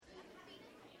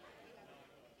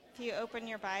If you open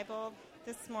your Bible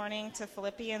this morning to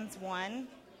Philippians 1,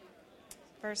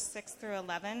 verse 6 through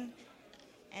 11,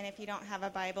 and if you don't have a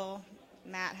Bible,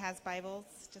 Matt has Bibles.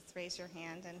 Just raise your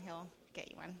hand and he'll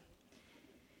get you one.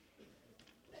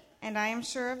 And I am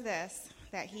sure of this,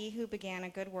 that he who began a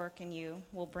good work in you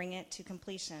will bring it to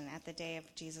completion at the day of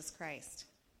Jesus Christ.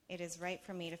 It is right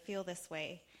for me to feel this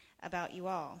way about you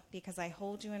all, because I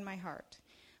hold you in my heart.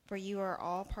 For you are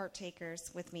all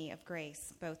partakers with me of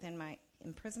grace, both in my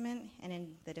imprisonment and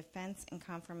in the defense and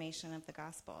confirmation of the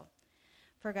gospel.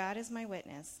 For God is my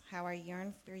witness, how I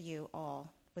yearn for you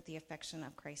all with the affection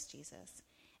of Christ Jesus.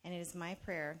 And it is my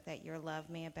prayer that your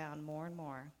love may abound more and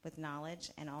more with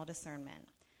knowledge and all discernment,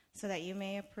 so that you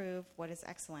may approve what is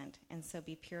excellent, and so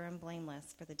be pure and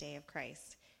blameless for the day of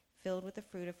Christ, filled with the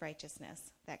fruit of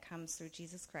righteousness that comes through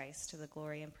Jesus Christ to the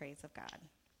glory and praise of God.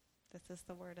 This is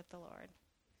the word of the Lord.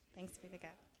 Thanks be to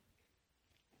God.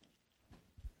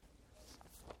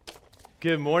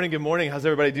 Good morning. How's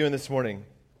everybody doing this morning?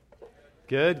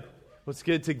 Good? Well, it's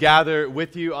good to gather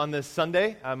with you on this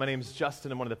Sunday. My name is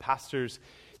Justin. I'm one of the pastors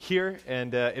here,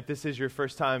 and if this is your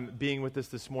first time being with us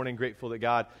this morning, grateful that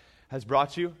God has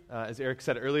brought you. As Eric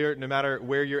said earlier, no matter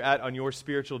where you're at on your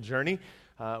spiritual journey,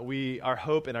 our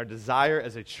hope and our desire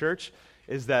as a church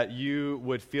is that you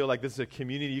would feel like this is a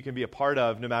community you can be a part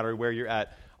of no matter where you're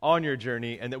at on your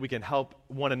journey, and that we can help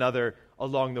one another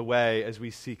along the way as we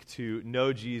seek to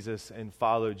know Jesus and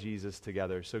follow Jesus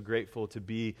together. So grateful to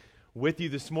be with you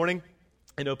this morning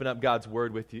and open up God's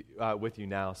word with you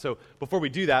now. So before we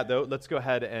do that, though, let's go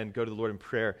ahead and go to the Lord in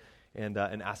prayer and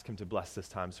ask him to bless this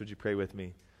time. So would you pray with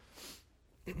me?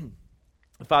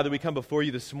 Father, we come before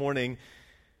you this morning,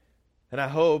 and I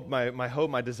hope,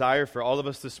 my desire for all of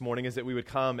us this morning is that we would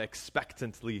come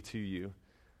expectantly to you.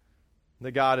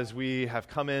 That God, as we have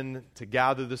come in to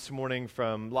gather this morning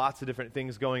from lots of different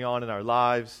things going on in our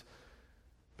lives,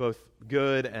 both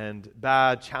good and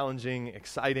bad, challenging,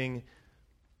 exciting,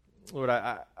 Lord,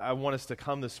 I want us to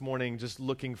come this morning just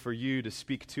looking for you to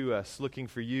speak to us, looking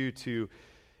for you to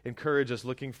encourage us,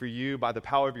 looking for you by the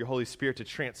power of your Holy Spirit to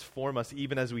transform us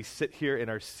even as we sit here in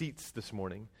our seats this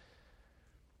morning.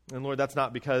 And Lord, that's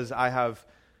not because I have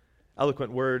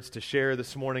eloquent words to share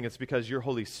this morning. It's because your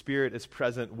Holy Spirit is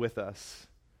present with us.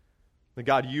 And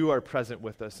God, you are present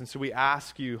with us. And so we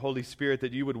ask you, Holy Spirit,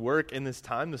 that you would work in this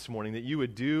time this morning, that you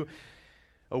would do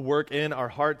a work in our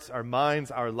hearts, our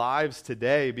minds, our lives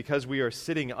today, because we are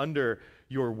sitting under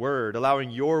your word, allowing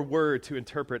your word to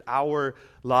interpret our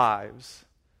lives.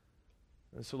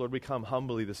 And so, Lord, we come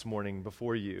humbly this morning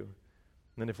before you.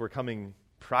 And if we're coming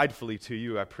pridefully to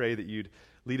you, I pray that you'd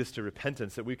lead us to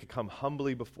repentance, that we could come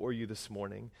humbly before you this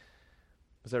morning.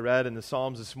 As I read in the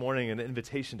Psalms this morning, an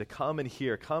invitation to come and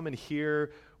hear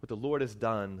what the Lord has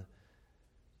done.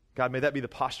 God, may that be the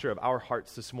posture of our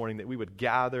hearts this morning, that we would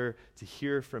gather to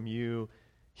hear from you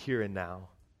here and now.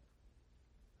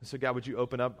 And so, God, would you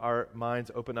open up our minds,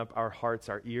 open up our hearts,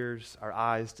 our ears, our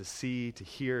eyes to see, to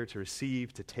hear, to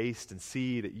receive, to taste and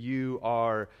see that you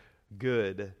are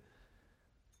good.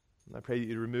 I pray that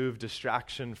you'd remove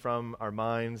distraction from our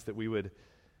minds, that we would,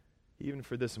 even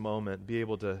for this moment, be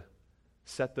able to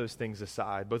set those things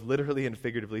aside, both literally and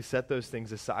figuratively, set those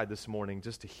things aside this morning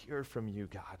just to hear from you,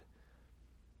 God.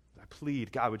 I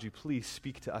plead, God, would you please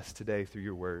speak to us today through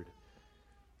your word?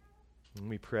 And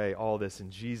we pray all this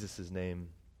in Jesus' name.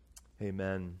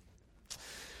 Amen.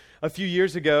 A few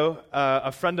years ago,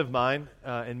 a friend of mine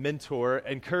and mentor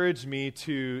encouraged me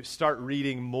to start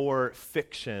reading more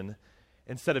fiction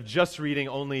instead of just reading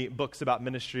only books about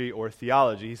ministry or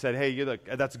theology. He said, hey,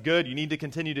 that's good. You need to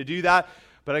continue to do that,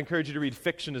 but I encourage you to read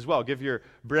fiction as well. Give your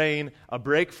brain a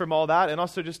break from all that, and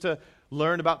also just to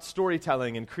learn about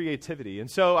storytelling and creativity. And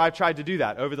so I tried to do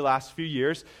that over the last few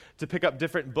years, to pick up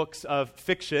different books of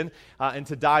fiction and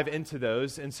to dive into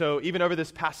those. And so even over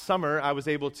this past summer, I was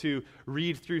able to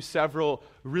read through several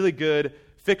really good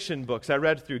fiction books. I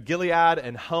read through Gilead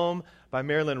and Home by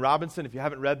Marilynne Robinson. If you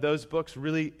haven't read those books,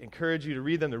 really encourage you to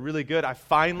read them. They're really good. I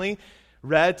finally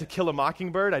read To Kill a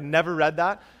Mockingbird. I never read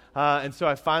that. And so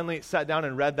I finally sat down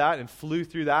and read that and flew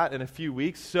through that in a few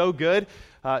weeks. So good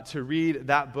to read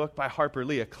that book by Harper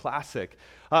Lee, a classic.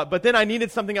 But then I needed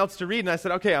something else to read, and I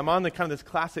said, okay, I'm on the kind of this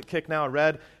classic kick now. I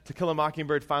read To Kill a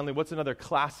Mockingbird finally. What's another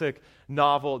classic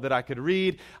novel that I could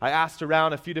read? I asked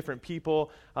around a few different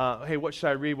people, hey, what should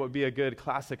I read? What would be a good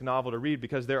classic novel to read?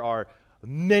 Because there are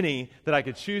many that I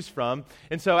could choose from.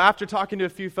 And so after talking to a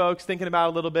few folks, thinking about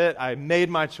it a little bit, I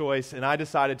made my choice, and I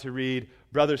decided to read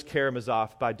Brothers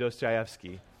Karamazov by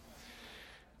Dostoevsky.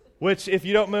 which, if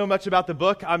you don't know much about the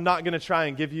book, I'm not going to try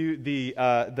and give you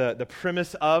the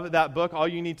premise of that book. All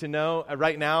you need to know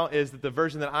right now is that the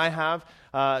version that I have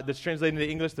that's translated into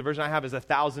English, the version I have is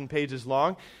 1,000 pages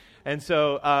long. And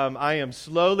so I am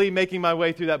slowly making my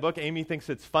way through that book. Amy thinks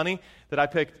it's funny that I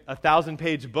picked a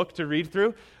 1,000-page book to read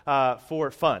through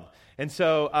for fun. And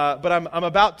so, but I'm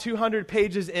about 200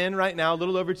 pages in right now, a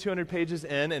little over 200 pages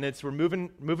in, and we're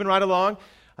moving right along.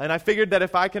 And I figured that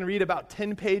if I can read about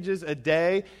 10 pages a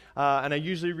day, and I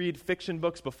usually read fiction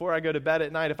books before I go to bed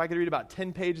at night, if I could read about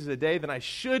 10 pages a day, then I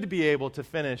should be able to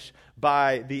finish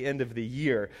by the end of the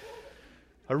year.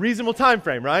 A reasonable time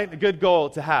frame, right? A good goal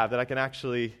to have, that I can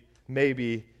actually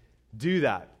maybe do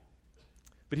that.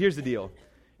 But here's the deal.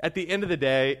 At the end of the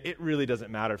day, it really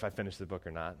doesn't matter if I finish the book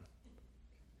or not.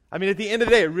 I mean, at the end of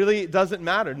the day, it really doesn't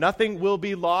matter. Nothing will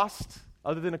be lost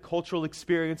other than a cultural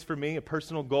experience for me, a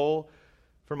personal goal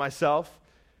for myself.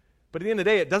 But at the end of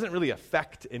the day, it doesn't really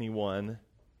affect anyone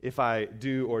if I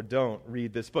do or don't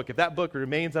read this book. If that book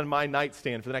remains on my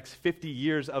nightstand for the next 50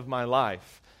 years of my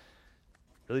life,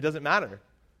 it really doesn't matter.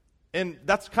 And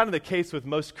that's kind of the case with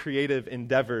most creative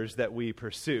endeavors that we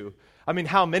pursue. I mean,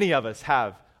 how many of us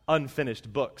have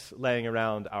unfinished books laying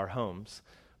around our homes?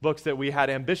 Books that we had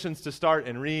ambitions to start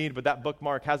and read, but that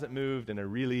bookmark hasn't moved in a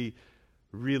really,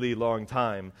 really long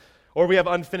time. Or we have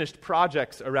unfinished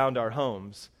projects around our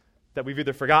homes that we've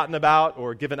either forgotten about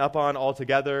or given up on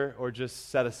altogether or just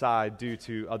set aside due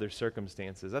to other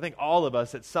circumstances. I think all of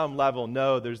us at some level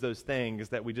know there's those things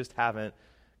that we just haven't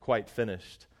quite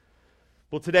finished.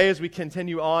 Well, today as we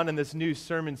continue on in this new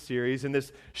sermon series, in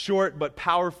this short but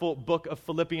powerful book of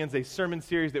Philippians, a sermon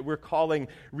series that we're calling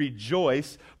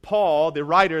Rejoice, Paul, the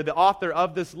writer, the author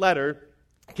of this letter,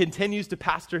 continues to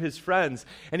pastor his friends,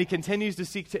 and he continues to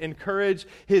seek to encourage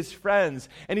his friends,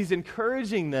 and he's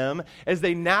encouraging them as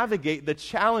they navigate the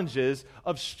challenges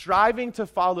of striving to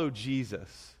follow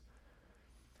Jesus.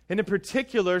 And in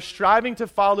particular, striving to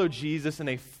follow Jesus in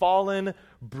a fallen,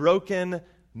 broken,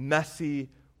 messy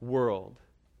world.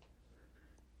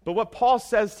 But what Paul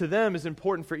says to them is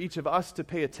important for each of us to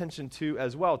pay attention to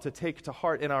as well, to take to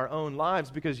heart in our own lives,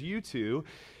 because you too,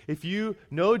 if you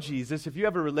know Jesus, if you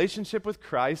have a relationship with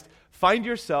Christ, find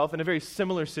yourself in a very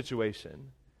similar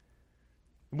situation.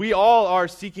 We all are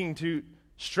seeking to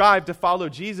strive to follow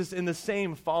Jesus in the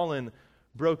same fallen,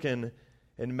 broken,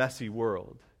 and messy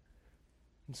world.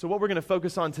 And so what we're going to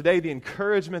focus on today, the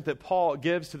encouragement that Paul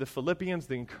gives to the Philippians,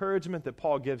 the encouragement that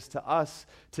Paul gives to us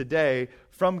today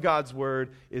from God's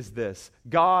word is this: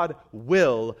 God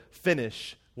will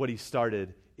finish what he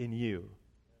started in you.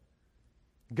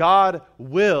 God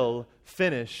will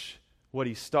finish what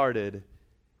he started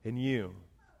in you.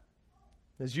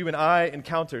 As you and I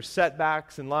encounter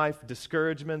setbacks in life,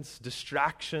 discouragements,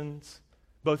 distractions,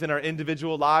 both in our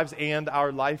individual lives and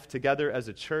our life together as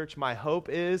a church, my hope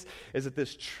is that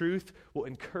this truth will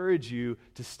encourage you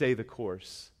to stay the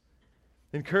course.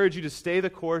 Encourage you to stay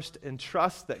the course and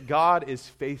trust that God is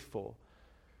faithful.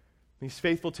 He's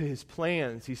faithful to his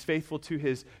plans. He's faithful to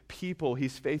his people.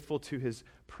 He's faithful to his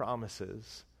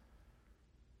promises.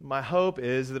 My hope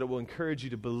is that it will encourage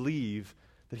you to believe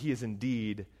that he is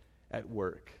indeed at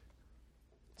work.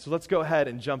 So let's go ahead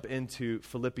and jump into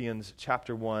Philippians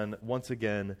chapter 1 once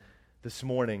again this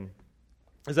morning.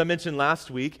 As I mentioned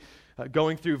last week,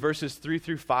 going through verses 3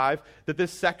 through 5, that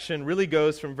this section really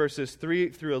goes from verses 3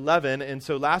 through 11. And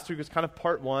so last week was kind of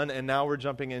part 1, and now we're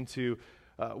jumping into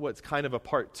what's kind of a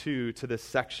part 2 to this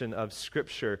section of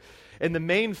Scripture. And the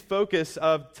main focus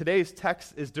of today's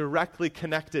text is directly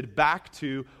connected back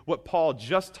to what Paul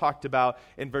just talked about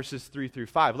in verses 3 through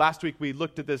 5. Last week we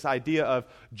looked at this idea of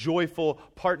joyful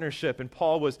partnership, and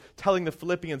Paul was telling the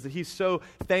Philippians that he's so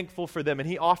thankful for them, and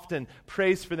he often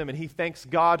prays for them, and he thanks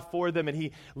God for them, and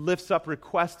he lifts up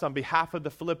requests on behalf of the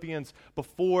Philippians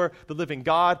before the living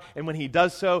God. And when he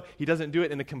does so, he doesn't do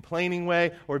it in a complaining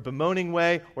way or bemoaning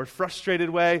way or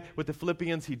frustrated way with the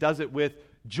Philippians. He does it with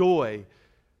joy.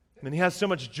 And he has so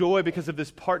much joy because of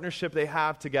this partnership they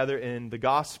have together in the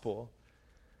gospel.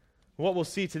 What we'll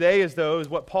see today is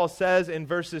what Paul says in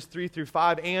verses 3 through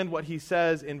 5 and what he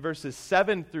says in verses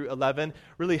 7 through 11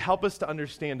 really help us to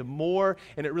understand more,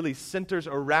 and it really centers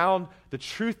around the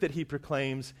truth that he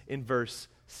proclaims in verse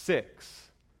 6.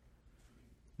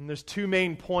 And there's two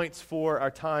main points for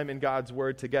our time in God's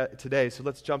Word today. So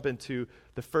let's jump into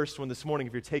the first one this morning.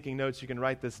 If you're taking notes, you can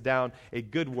write this down. A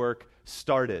good work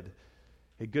started.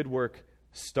 A good work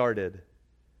started.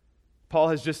 Paul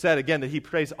has just said again that he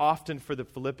prays often for the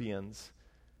Philippians.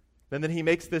 And then he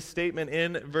makes this statement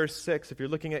in verse 6. If you're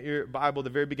looking at your Bible, the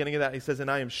very beginning of that, he says,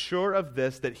 "And I am sure of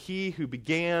this, that he who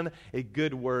began a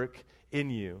good work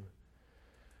in you."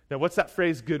 Now, what's that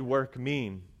phrase, good work,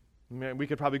 mean? I mean, we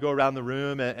could probably go around the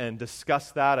room and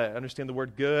discuss that. I understand the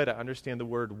word good. I understand the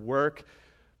word work.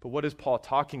 But what is Paul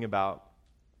talking about?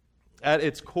 At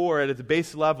its core, at its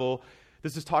base level,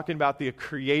 this is talking about the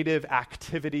creative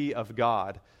activity of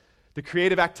God. The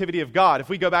creative activity of God. If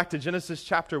we go back to Genesis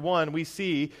chapter 1, we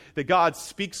see that God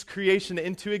speaks creation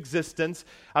into existence.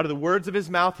 Out of the words of his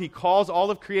mouth, he calls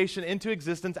all of creation into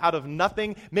existence. Out of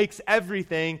nothing, makes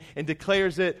everything, and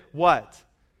declares it what?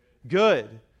 Good.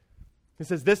 He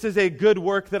says, this is a good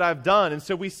work that I've done. And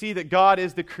so we see that God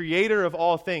is the creator of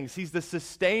all things. He's the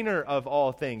sustainer of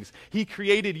all things. He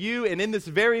created you, and in this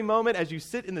very moment, as you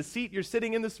sit in the seat you're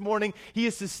sitting in this morning, he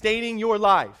is sustaining your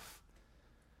life.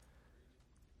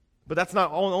 But that's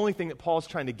not the only thing that Paul's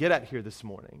trying to get at here this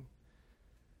morning.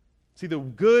 See, the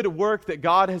good work that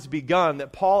God has begun,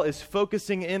 that Paul is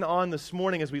focusing in on this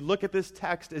morning as we look at this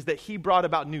text, is that he brought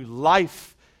about new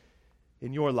life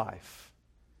in your life.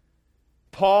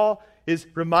 Paul is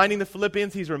reminding the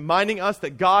Philippians, he's reminding us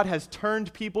that God has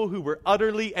turned people who were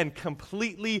utterly and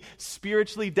completely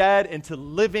spiritually dead into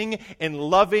living and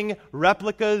loving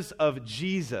replicas of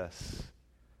Jesus.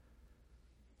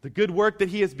 The good work that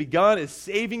he has begun is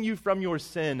saving you from your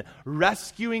sin,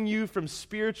 rescuing you from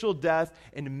spiritual death,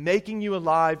 and making you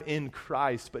alive in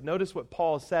Christ. But notice what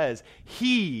Paul says.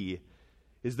 He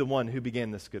is the one who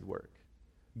began this good work.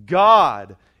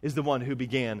 God is the one who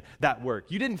began that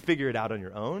work. You didn't figure it out on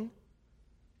your own.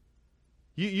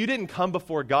 You didn't come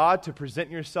before God to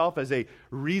present yourself as a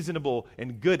reasonable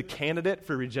and good candidate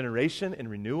for regeneration and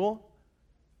renewal.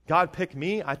 God picked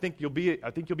me. I think you'll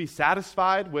be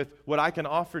satisfied with what I can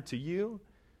offer to you.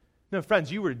 No,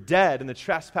 friends, you were dead in the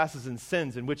trespasses and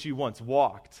sins in which you once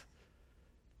walked.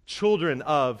 Children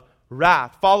of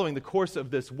wrath, following the course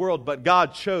of this world, but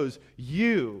God chose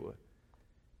you.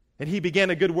 And he began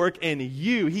a good work in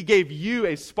you. He gave you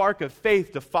a spark of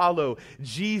faith to follow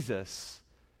Jesus.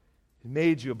 He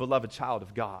made you a beloved child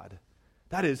of God.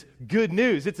 That is good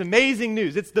news. It's amazing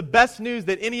news. It's the best news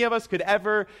that any of us could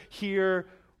ever hear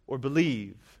or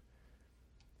believe.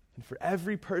 And for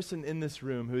every person in this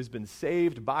room who has been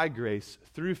saved by grace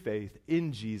through faith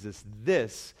in Jesus,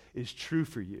 this is true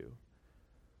for you.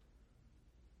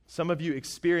 Some of you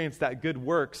experienced that good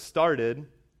work started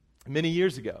many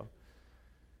years ago.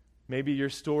 Maybe your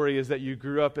story is that you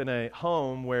grew up in a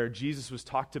home where Jesus was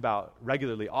talked about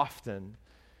regularly, often.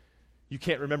 You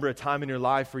can't remember a time in your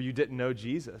life where you didn't know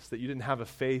Jesus, that you didn't have a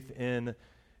faith in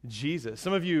Jesus.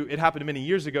 Some of you, it happened many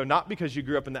years ago, not because you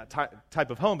grew up in that type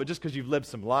of home, but just because you've lived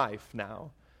some life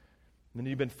now. And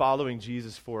you've been following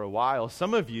Jesus for a while.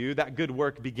 Some of you, that good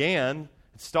work began,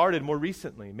 it started more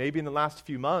recently. Maybe in the last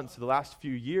few months, or the last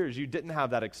few years, you didn't have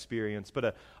that experience,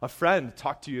 but a friend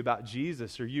talked to you about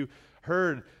Jesus, or you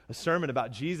heard a sermon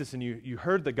about Jesus, and you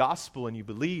heard the gospel, and you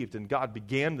believed, and God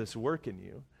began this work in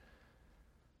you.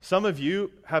 Some of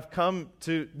you have come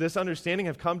to this understanding,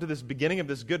 have come to this beginning of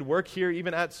this good work here,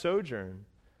 even at Sojourn.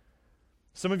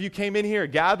 Some of you came in here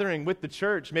gathering with the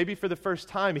church, maybe for the first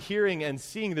time, hearing and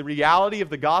seeing the reality of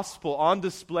the gospel on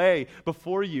display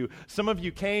before you. Some of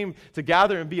you came to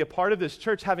gather and be a part of this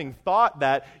church having thought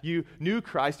that you knew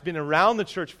Christ, been around the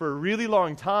church for a really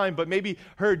long time, but maybe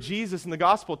heard Jesus and the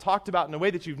gospel talked about in a way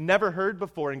that you've never heard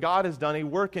before, and God has done a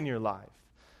work in your life.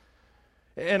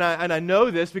 And I know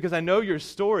this because I know your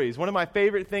stories. One of my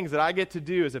favorite things that I get to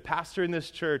do as a pastor in this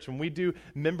church when we do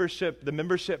membership, the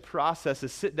membership process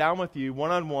is sit down with you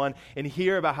one-on-one and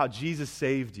hear about how Jesus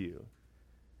saved you.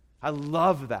 I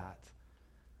love that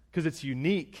because it's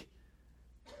unique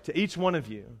to each one of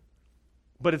you.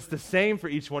 But it's the same for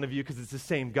each one of you because it's the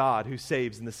same God who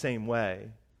saves in the same way.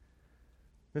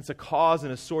 It's a cause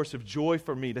and a source of joy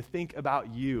for me to think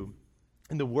about you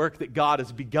and the work that God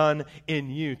has begun in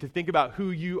you, to think about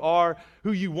who you are,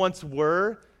 who you once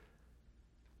were,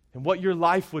 and what your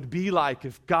life would be like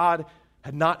if God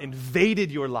had not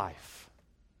invaded your life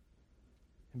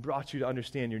and brought you to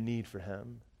understand your need for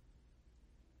Him.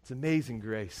 It's amazing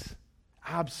grace.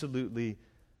 Absolutely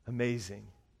amazing.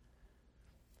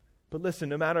 But listen,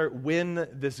 no matter when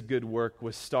this good work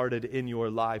was started in your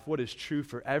life, what is true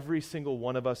for every single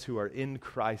one of us who are in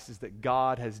Christ is that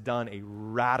God has done a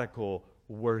radical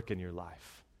work in your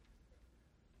life.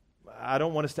 I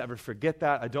don't want us to ever forget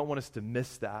that. I don't want us to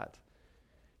miss that.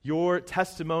 Your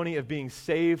testimony of being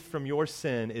saved from your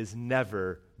sin is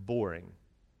never boring.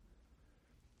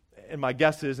 And my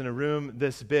guess is in a room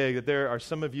this big that there are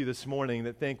some of you this morning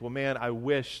that think, well, man, I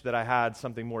wish that I had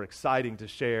something more exciting to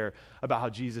share about how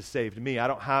Jesus saved me. I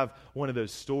don't have one of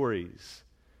those stories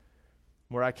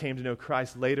where I came to know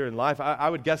Christ later in life. I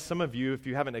would guess some of you, if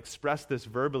you haven't expressed this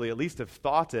verbally, at least have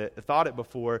thought it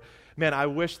before, man, I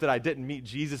wish that I didn't meet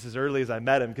Jesus as early as I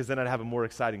met Him because then I'd have a more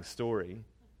exciting story.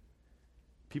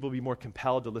 People will be more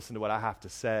compelled to listen to what I have to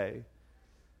say.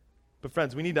 But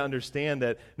friends, we need to understand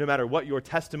that no matter what your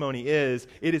testimony is,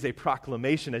 it is a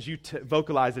proclamation. As you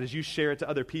vocalize it, as you share it to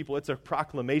other people, it's a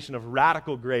proclamation of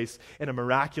radical grace and a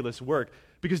miraculous work.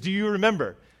 Because do you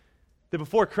remember that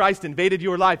before Christ invaded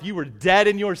your life, you were dead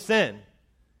in your sin,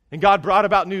 and God brought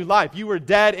about new life? You were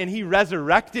dead, and He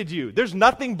resurrected you. There's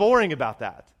nothing boring about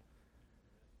that.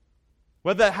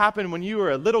 Whether that happened when you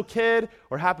were a little kid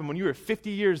or happened when you were 50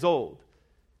 years old,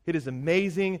 it is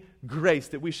amazing grace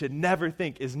that we should never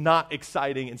think is not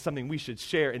exciting and something we should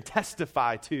share and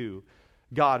testify to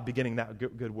God beginning that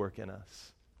good work in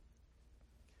us.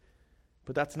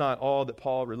 But that's not all that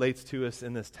Paul relates to us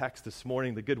in this text this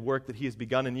morning. The good work that He has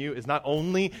begun in you is not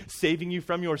only saving you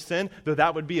from your sin, though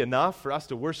that would be enough for us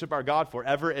to worship our God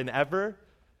forever and ever.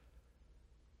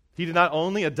 He did not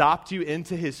only adopt you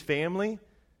into His family,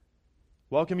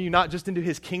 welcome you not just into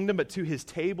His kingdom, but to His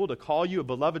table to call you a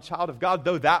beloved child of God,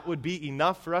 though that would be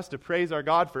enough for us to praise our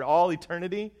God for all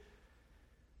eternity.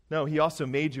 No, He also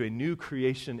made you a new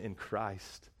creation in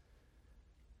Christ.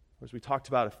 As we talked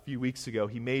about a few weeks ago,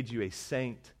 He made you a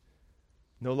saint,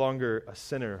 no longer a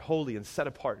sinner, holy and set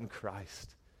apart in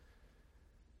Christ.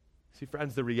 See,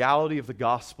 friends, the reality of the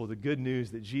gospel, the good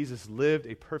news that Jesus lived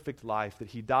a perfect life, that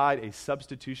He died a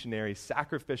substitutionary,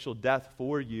 sacrificial death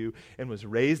for you and was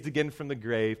raised again from the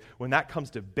grave, when that comes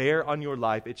to bear on your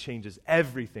life, it changes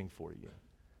everything for you.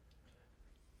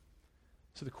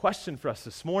 So the question for us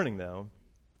this morning, though,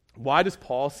 why does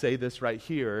Paul say this right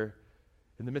here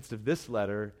in the midst of this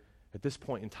letter at this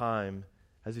point in time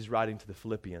as he's writing to the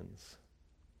Philippians?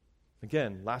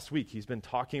 Again, last week he's been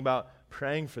talking about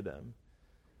praying for them.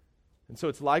 And so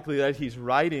it's likely that he's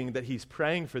writing, that he's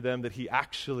praying for them, that he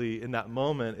actually, in that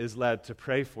moment, is led to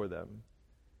pray for them.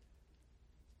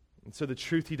 And so the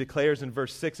truth he declares in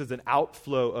verse 6 is an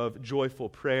outflow of joyful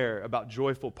prayer, about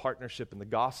joyful partnership in the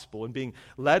gospel. And being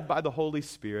led by the Holy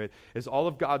Spirit, as all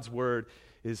of God's word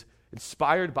is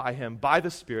inspired by Him, by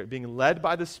the Spirit, being led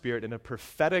by the Spirit in a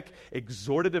prophetic,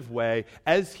 exhortative way.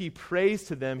 As he prays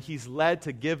to them, he's led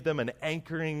to give them an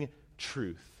anchoring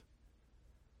truth.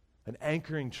 An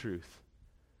anchoring truth.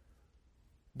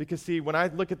 Because see, when I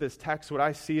look at this text, what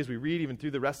I see as we read even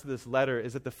through the rest of this letter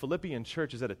is that the Philippian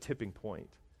church is at a tipping point.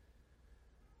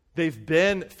 They've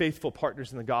been faithful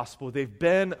partners in the gospel. They've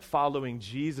been following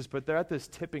Jesus, but they're at this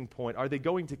tipping point. Are they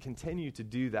going to continue to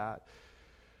do that?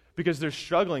 Because they're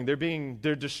struggling.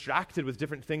 They're distracted with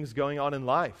different things going on in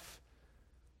life.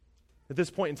 At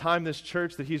this point in time, this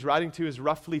church that he's writing to is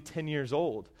roughly 10 years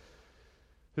old.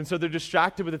 And so they're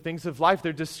distracted with the things of life.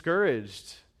 They're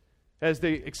discouraged as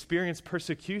they experience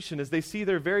persecution, as they see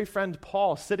their very friend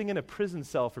Paul sitting in a prison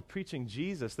cell for preaching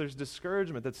Jesus. There's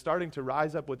discouragement that's starting to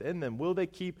rise up within them. Will they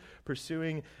keep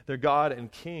pursuing their God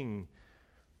and King?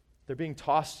 They're being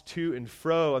tossed to and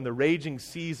fro on the raging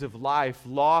seas of life,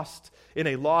 lost in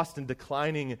a lost and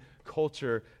declining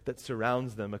culture that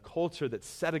surrounds them, a culture that's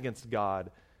set against God,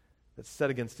 that's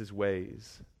set against His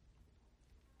ways.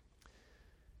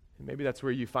 And maybe that's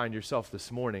where you find yourself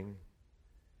this morning,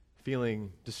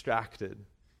 feeling distracted,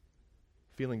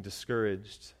 feeling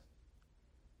discouraged.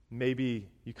 Maybe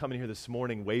you come in here this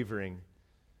morning wavering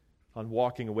on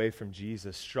walking away from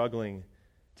Jesus, struggling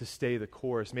to stay the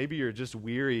course. Maybe you're just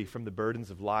weary from the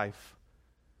burdens of life,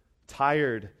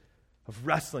 tired of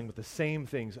wrestling with the same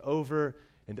things over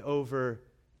and over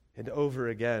and over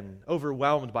again,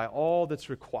 overwhelmed by all that's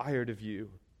required of you.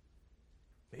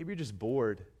 Maybe you're just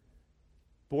bored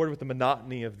with the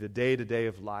monotony of the day-to-day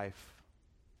of life.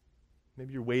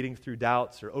 Maybe you're wading through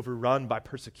doubts or overrun by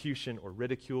persecution or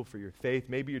ridicule for your faith.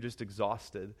 Maybe you're just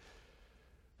exhausted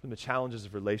from the challenges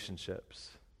of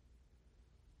relationships.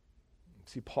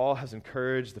 See, Paul has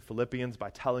encouraged the Philippians by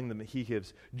telling them that he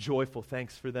gives joyful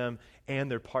thanks for them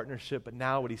and their partnership. But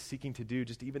now what he's seeking to do,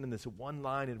 just even in this one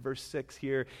line in verse 6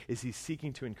 here, is he's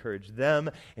seeking to encourage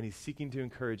them and he's seeking to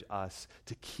encourage us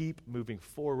to keep moving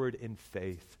forward in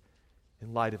faith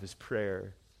in light of his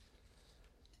prayer.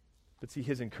 But see,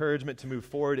 his encouragement to move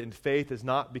forward in faith is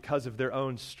not because of their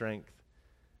own strength.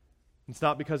 It's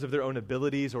not because of their own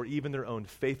abilities or even their own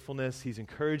faithfulness. He's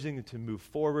encouraging them to move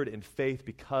forward in faith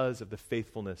because of the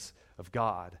faithfulness of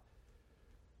God.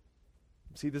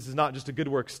 See, this is not just a good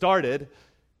work started,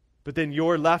 but then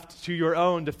you're left to your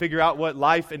own to figure out what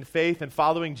life and faith and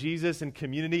following Jesus and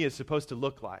community is supposed to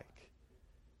look like.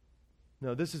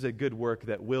 No, this is a good work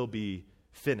that will be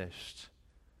finished.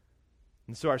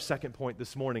 And so our second point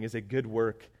this morning is a good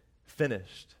work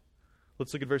finished.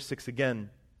 Let's look at verse 6 again.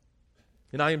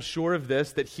 And I am sure of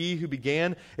this, that he who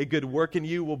began a good work in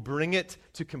you will bring it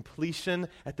to completion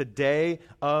at the day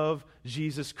of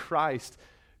Jesus Christ.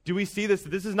 Do we see this?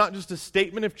 This is not just a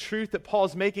statement of truth that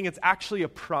Paul's making, it's actually a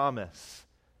promise.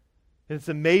 And it's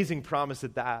an amazing promise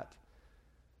at that.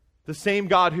 The same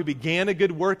God who began a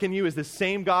good work in you is the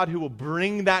same God who will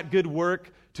bring that good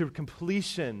work to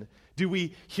completion. Do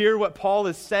we hear what Paul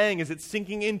is saying? Is it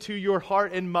sinking into your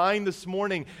heart and mind this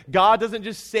morning? God doesn't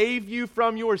just save you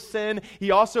from your sin,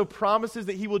 He also promises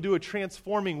that He will do a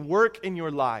transforming work in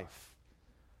your life.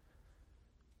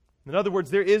 In other words,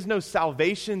 there is no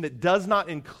salvation that does not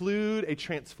include a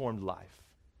transformed life.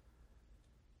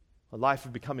 A life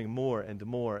of becoming more and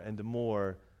more and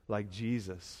more like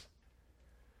Jesus.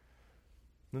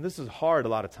 And this is hard a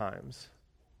lot of times.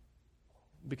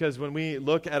 Because when we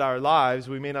look at our lives,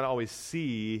 we may not always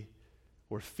see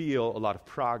or feel a lot of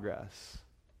progress.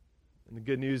 And the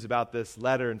good news about this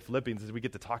letter in Philippians is we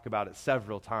get to talk about it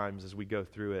several times as we go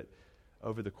through it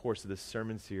over the course of this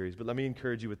sermon series. But let me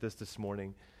encourage you with this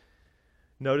morning.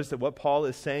 Notice that what Paul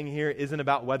is saying here isn't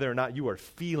about whether or not you are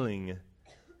feeling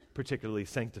particularly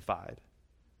sanctified,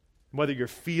 whether you're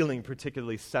feeling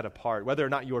particularly set apart, whether or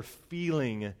not you're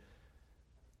feeling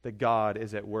that God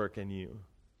is at work in you.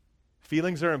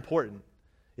 Feelings are important.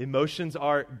 Emotions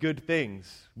are good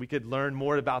things. We could learn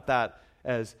more about that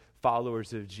as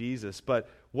followers of Jesus. But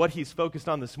what he's focused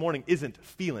on this morning isn't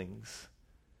feelings.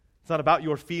 It's not about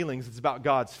your feelings. It's about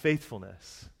God's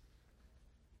faithfulness.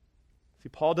 See,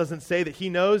 Paul doesn't say that he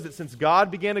knows that since God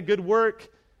began a good work,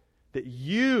 that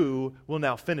you will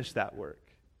now finish that work.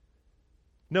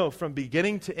 No, from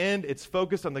beginning to end, it's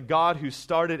focused on the God who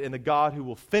started and the God who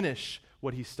will finish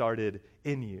what He started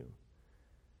in you.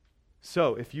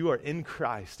 So, if you are in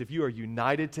Christ, if you are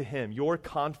united to Him, your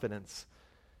confidence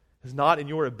is not in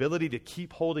your ability to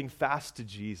keep holding fast to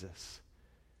Jesus.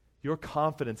 Your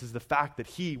confidence is the fact that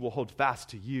He will hold fast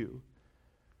to you.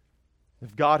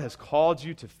 If God has called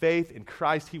you to faith in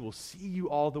Christ, He will see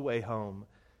you all the way home.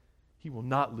 He will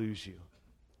not lose you.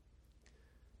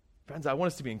 Friends, I want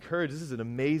us to be encouraged. This is an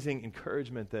amazing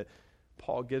encouragement that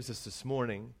Paul gives us this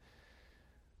morning.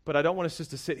 But I don't want us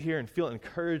just to sit here and feel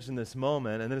encouraged in this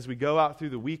moment, and then as we go out through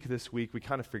the week this week, we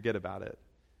kind of forget about it.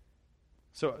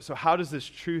 So how does this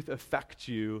truth affect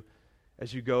you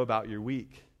as you go about your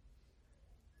week?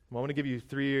 Well, I want to give you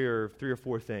three or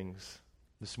four things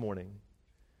this morning.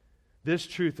 This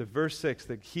truth of verse 6,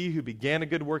 that He who began a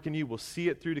good work in you will see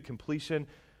it through to completion,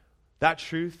 that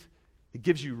truth, it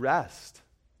gives you rest.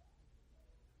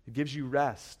 It gives you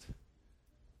rest.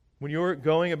 When you're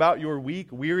going about your week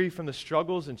weary from the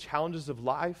struggles and challenges of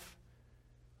life,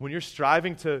 when you're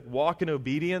striving to walk in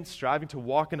obedience, striving to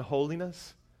walk in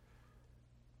holiness,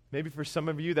 maybe for some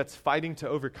of you that's fighting to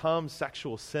overcome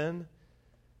sexual sin,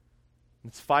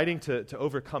 it's fighting to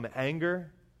overcome anger,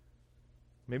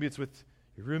 maybe it's with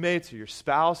your roommates or your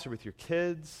spouse or with your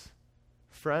kids,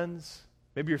 friends,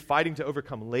 maybe you're fighting to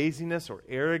overcome laziness or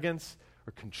arrogance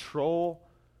or control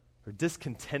or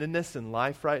discontentedness in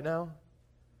life right now.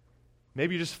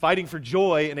 Maybe you're just fighting for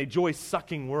joy in a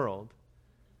joy-sucking world.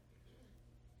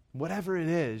 Whatever it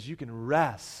is, you can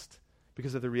rest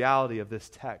because of the reality of this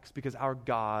text, because our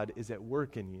God is at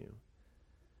work in you.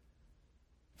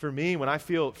 For me, when I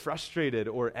feel frustrated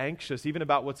or anxious, even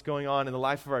about what's going on in the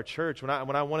life of our church, when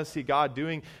I want to see God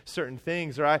doing certain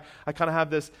things, or I kind of have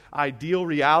this ideal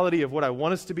reality of what I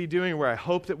want us to be doing, where I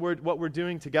hope that what we're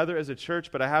doing together as a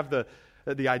church, but I have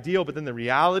the ideal, but then the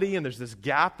reality, and there's this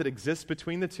gap that exists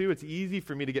between the two. It's easy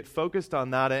for me to get focused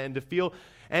on that and to feel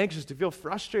anxious, to feel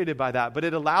frustrated by that. But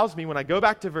it allows me, when I go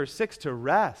back to verse 6, to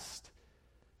rest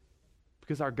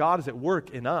because our God is at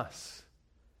work in us.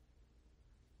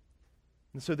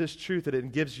 And so this truth that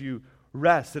it gives you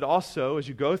rest, it also, as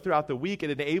you go throughout the week, it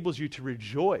enables you to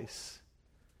rejoice.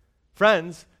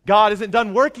 Friends, God isn't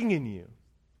done working in you.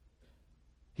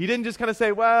 He didn't just kind of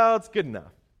say, well, it's good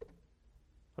enough.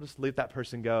 I'll just let that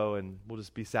person go and we'll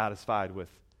just be satisfied with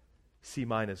C-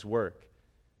 work.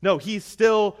 No, He's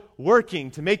still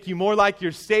working to make you more like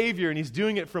your Savior, and He's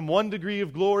doing it from one degree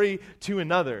of glory to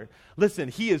another. Listen,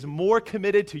 He is more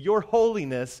committed to your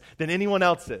holiness than anyone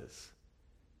else is,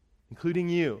 including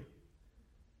you.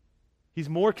 He's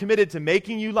more committed to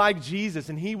making you like Jesus,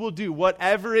 and He will do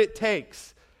whatever it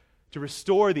takes to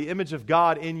restore the image of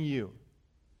God in you.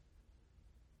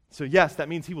 So yes, that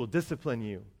means He will discipline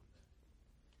you.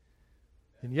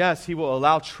 And yes, He will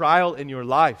allow trial in your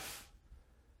life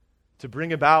to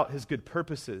bring about His good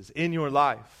purposes in your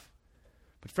life.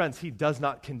 But friends, He does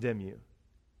not condemn you.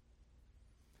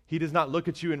 He does not look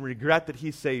at you and regret that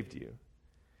He saved you.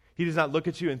 He does not look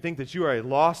at you and think that you are a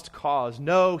lost cause.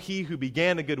 No, he who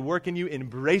began a good work in you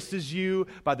embraces you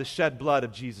by the shed blood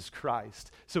of Jesus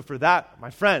Christ. So for that,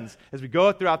 my friends, as we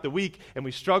go throughout the week and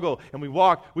we struggle and we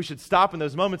walk, we should stop in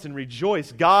those moments and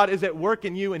rejoice. God is at work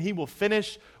in you and he will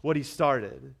finish what he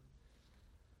started.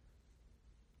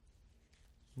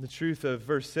 And the truth of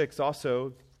verse 6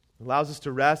 also allows us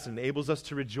to rest and enables us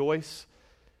to rejoice.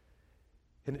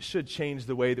 And it should change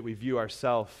the way that we view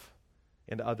ourselves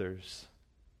and others.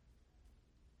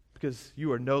 Because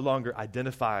you are no longer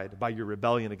identified by your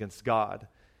rebellion against God.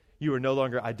 You are no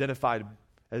longer identified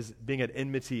as being at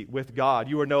enmity with God.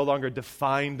 You are no longer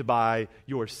defined by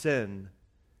your sin.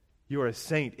 You are a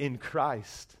saint in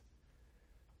Christ.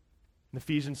 And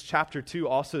Ephesians chapter 2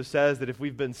 also says that if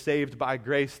we've been saved by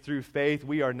grace through faith,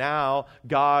 we are now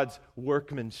God's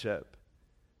workmanship.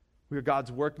 We are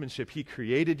God's workmanship. He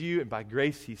created you, and by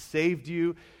grace He saved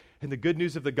you. And the good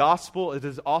news of the gospel, it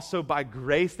is also by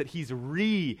grace that He's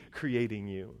recreating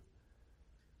you.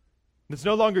 And it's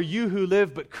no longer you who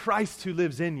live, but Christ who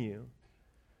lives in you.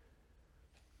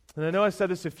 And I know I said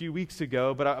this a few weeks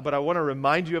ago, but I want to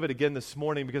remind you of it again this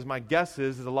morning, because my guess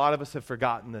is that a lot of us have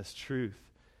forgotten this truth.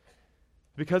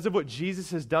 Because of what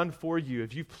Jesus has done for you,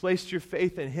 if you've placed your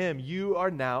faith in Him, you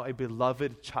are now a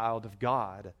beloved child of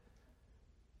God.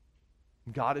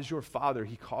 God is your Father.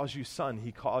 He calls you son.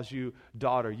 He calls you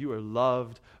daughter. You are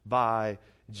loved by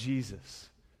Jesus.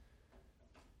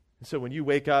 And so when you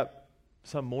wake up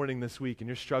some morning this week and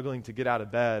you're struggling to get out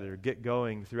of bed or get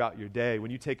going throughout your day,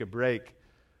 when you take a break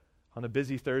on a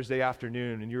busy Thursday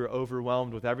afternoon and you're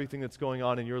overwhelmed with everything that's going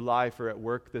on in your life or at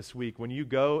work this week, when you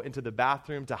go into the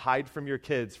bathroom to hide from your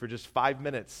kids for just 5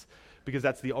 minutes, because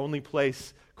that's the only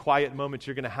place, quiet moment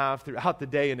you're going to have throughout the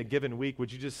day in a given week,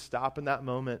 would you just stop in that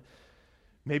moment?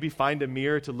 Maybe find a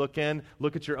mirror to look in,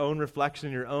 look at your own reflection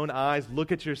in your own eyes,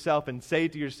 look at yourself and say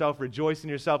to yourself, rejoice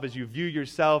in yourself as you view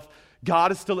yourself,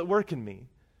 God is still at work in me.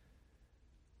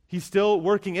 He's still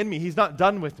working in me. He's not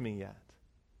done with me yet.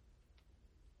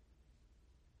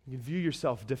 You can view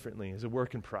yourself differently as a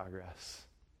work in progress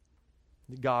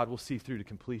that God will see through to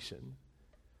completion.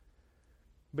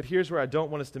 But here's where I don't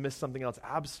want us to miss something else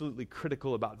absolutely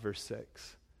critical about verse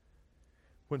 6.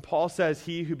 When Paul says,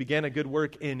 he who began a good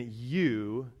work in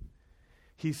you,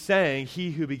 he's saying,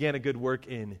 he who began a good work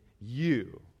in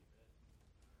you.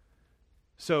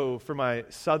 So for my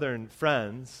southern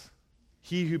friends,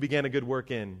 he who began a good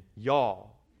work in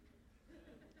y'all.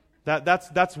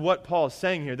 That's what Paul is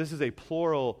saying here. This is a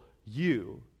plural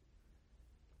you.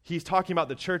 He's talking about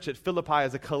the church at Philippi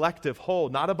as a collective whole,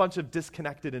 not a bunch of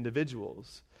disconnected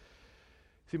individuals.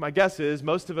 See, my guess is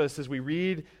most of us, as we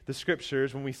read the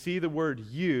scriptures, when we see the word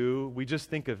you, we just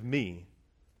think of me.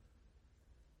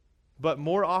 But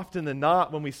more often than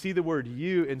not, when we see the word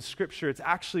you in scripture, it's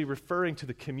actually referring to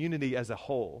the community as a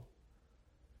whole.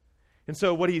 And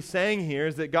so what he's saying here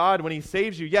is that God, when He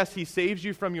saves you, yes, He saves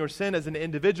you from your sin as an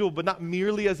individual, but not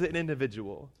merely as an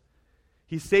individual.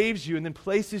 He saves you and then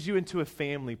places you into a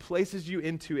family, places you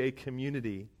into a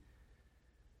community.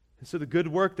 And so the good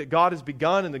work that God has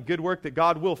begun and the good work that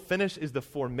God will finish is the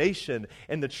formation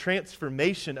and the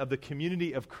transformation of the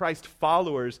community of Christ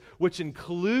followers, which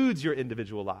includes your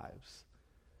individual lives.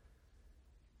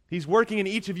 He's working in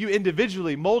each of you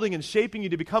individually, molding and shaping you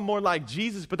to become more like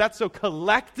Jesus, but that's so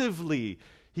collectively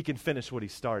He can finish what He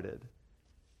started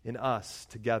in us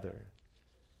together.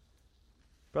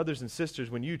 Brothers and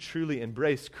sisters, when you truly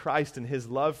embrace Christ and His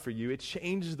love for you, it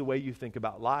changes the way you think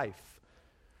about life.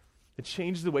 It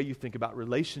changes the way you think about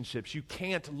relationships. You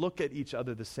can't look at each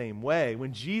other the same way.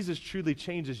 When Jesus truly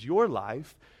changes your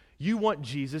life, you want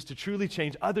Jesus to truly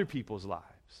change other people's lives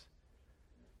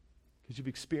because you've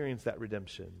experienced that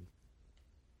redemption.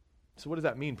 So what does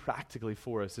that mean practically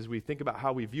for us as we think about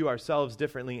how we view ourselves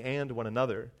differently and one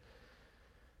another?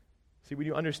 See, when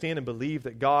you understand and believe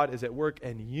that God is at work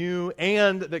in you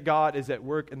and that God is at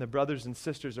work in the brothers and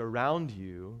sisters around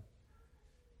you,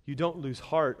 you don't lose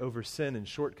heart over sin and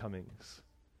shortcomings.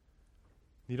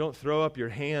 You don't throw up your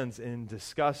hands in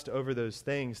disgust over those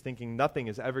things, thinking nothing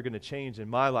is ever going to change in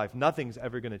my life, nothing's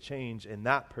ever going to change in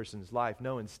that person's life.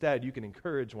 No, instead, you can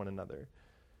encourage one another.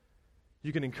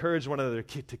 You can encourage one another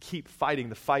to keep fighting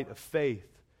the fight of faith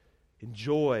and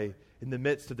joy in the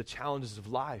midst of the challenges of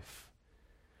life.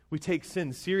 We take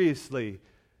sin seriously,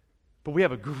 but we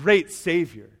have a great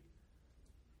Savior.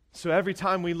 So every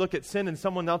time we look at sin in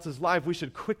someone else's life, we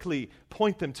should quickly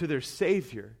point them to their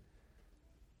Savior.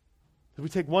 If we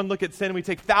take one look at sin and we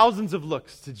take thousands of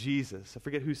looks to Jesus. I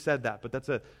forget who said that, but that's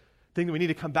a thing that we need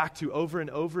to come back to over and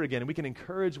over again, and we can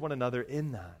encourage one another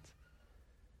in that.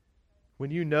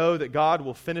 When you know that God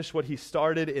will finish what He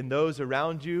started in those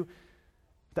around you,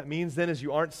 What that means then is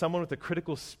you aren't someone with a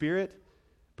critical spirit,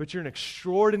 but you're an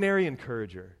extraordinary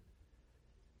encourager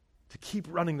to keep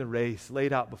running the race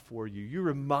laid out before you. You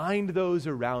remind those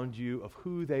around you of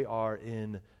who they are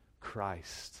in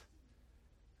Christ.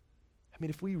 I mean,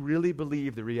 if we really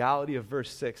believe the reality of verse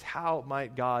 6, how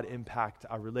might God impact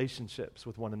our relationships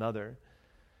with one another?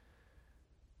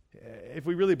 If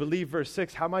we really believe verse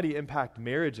 6, how might he impact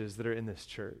marriages that are in this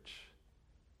church?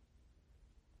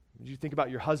 Would you think about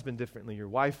your husband differently, your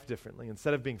wife differently?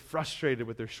 Instead of being frustrated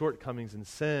with their shortcomings and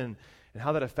sin and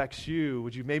how that affects you,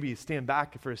 would you maybe stand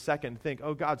back for a second and think,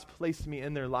 oh, God's placed me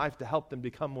in their life to help them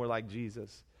become more like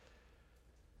Jesus?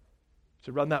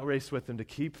 To run that race with them, to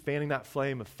keep fanning that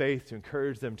flame of faith, to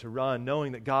encourage them to run,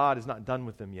 knowing that God is not done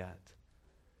with them yet.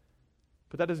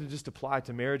 But that doesn't just apply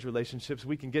to marriage relationships.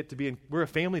 We can get to be, we're a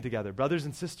family together, brothers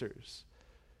and sisters.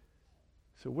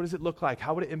 So what does it look like?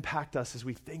 How would it impact us as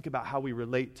we think about how we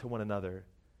relate to one another?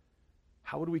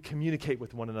 How would we communicate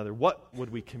with one another? What would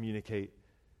we communicate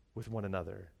with one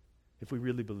another if we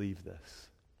really believe this?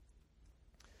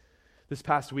 This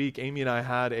past week, Amy and I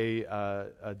had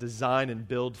a design and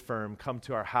build firm come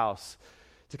to our house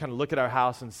to kind of look at our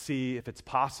house and see if it's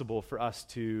possible for us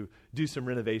to do some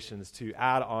renovations to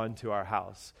add on to our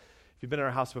house. If you've been in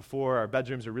our house before, our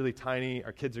bedrooms are really tiny.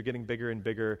 Our kids are getting bigger and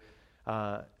bigger.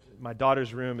 My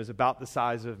daughter's room is about the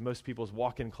size of most people's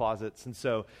walk-in closets. And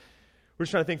so we're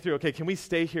just trying to think through, okay, can we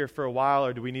stay here for a while,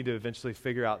 or do we need to eventually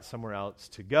figure out somewhere else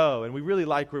to go? And we really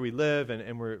like where we live,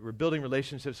 and we're building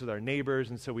relationships with our neighbors,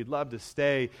 and so we'd love to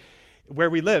stay where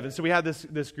we live. And so we had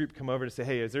this group come over to say,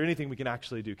 hey, is there anything we can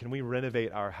actually do? Can we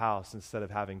renovate our house instead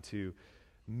of having to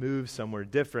move somewhere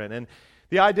different? And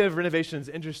the idea of renovation is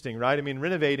interesting, right? I mean,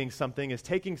 renovating something is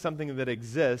taking something that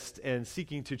exists and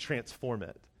seeking to transform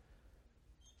it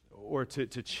or to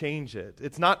change it.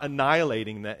 It's not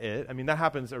annihilating it. I mean, that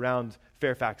happens around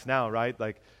Fairfax now, right?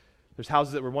 Like, there's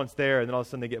houses that were once there, and then all of a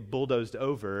sudden they get bulldozed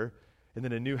over, and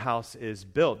then a new house is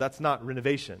built. That's not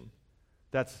renovation.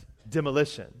 That's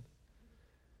demolition.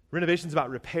 Renovation is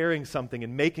about repairing something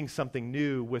and making something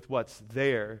new with what's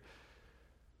there.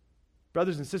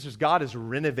 Brothers and sisters, God is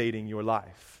renovating your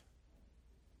life.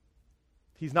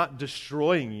 He's not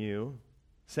destroying you,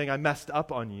 saying, I messed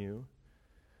up on you.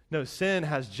 No, sin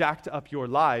has jacked up your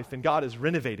life, and God is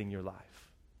renovating your life.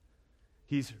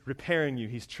 He's repairing you.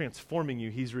 He's transforming you.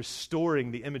 He's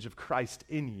restoring the image of Christ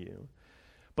in you.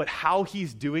 But how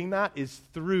he's doing that is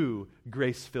through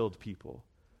grace-filled people,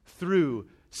 through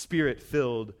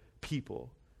Spirit-filled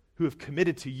people who have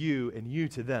committed to you and you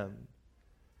to them.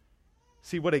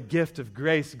 See what a gift of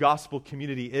grace gospel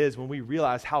community is when we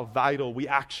realize how vital we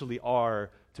actually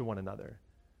are to one another,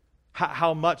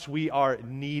 how much we are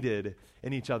needed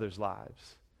in each other's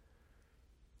lives.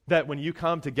 That when you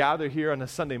come to gather here on a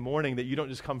Sunday morning, that you don't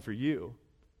just come for you,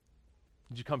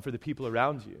 but you come for the people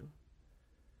around you.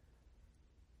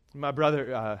 My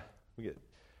brother,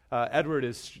 Edward,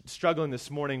 is struggling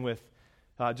this morning with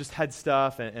just head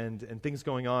stuff and things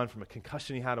going on from a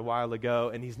concussion he had a while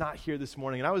ago, and he's not here this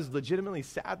morning. And I was legitimately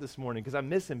sad this morning because I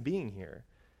miss him being here.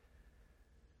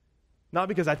 Not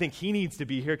because I think he needs to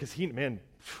be here, because he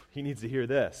needs to hear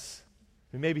this.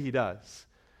 I mean, maybe he does.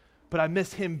 But I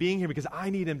miss him being here because I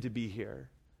need him to be here.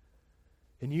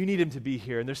 And you need him to be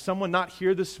here. And there's someone not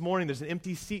here this morning. There's an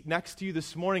empty seat next to you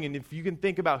this morning. And if you can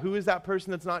think about who is that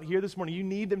person that's not here this morning, you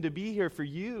need them to be here for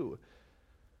you.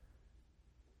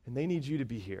 And they need you to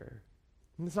be here.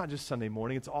 And it's not just Sunday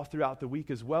morning, it's all throughout the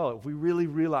week as well. If we really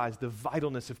realize the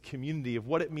vitalness of community, of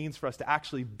what it means for us to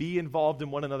actually be involved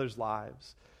in one another's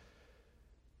lives,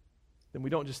 then we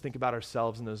don't just think about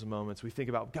ourselves in those moments. We think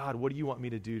about, God, what do you want me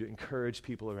to do to encourage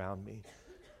people around me,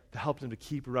 to help them to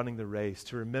keep running the race,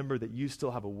 to remember that you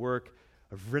still have a work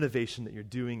of renovation that you're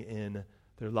doing in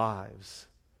their lives.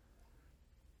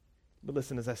 But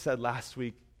listen, as I said last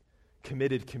week,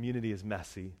 committed community is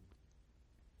messy.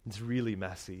 It's really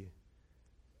messy.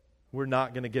 We're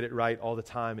not going to get it right all the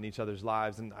time in each other's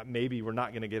lives, and maybe we're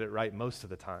not going to get it right most of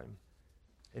the time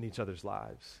in each other's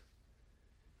lives.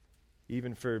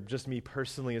 Even for just me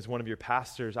personally as one of your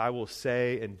pastors, I will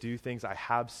say and do things, I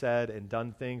have said and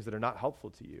done things that are not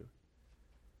helpful to you.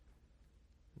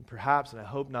 And perhaps, and I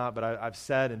hope not, but I've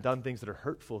said and done things that are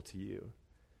hurtful to you.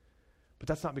 But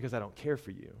that's not because I don't care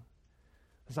for you.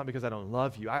 That's not because I don't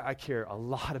love you. I care a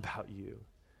lot about you.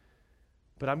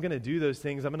 But I'm going to do those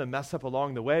things. I'm going to mess up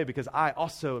along the way because I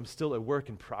also am still a work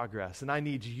in progress, and I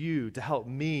need you to help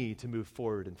me to move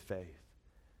forward in faith.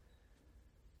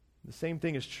 The same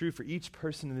thing is true for each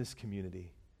person in this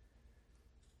community.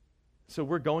 So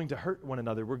we're going to hurt one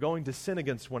another. We're going to sin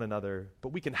against one another. But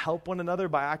we can help one another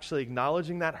by actually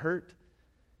acknowledging that hurt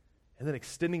and then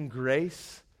extending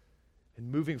grace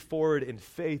and moving forward in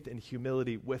faith and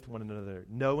humility with one another,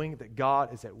 knowing that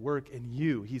God is at work in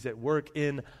you. He's at work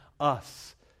in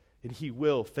us, and he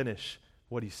will finish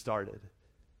what he started.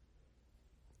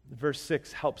 Verse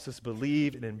 6 helps us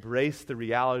believe and embrace the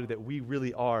reality that we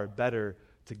really are better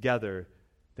together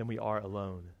than we are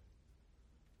alone.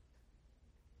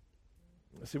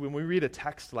 See, when we read a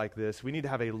text like this, we need to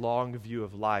have a long view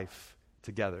of life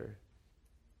together.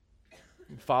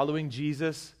 Following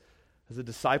Jesus as a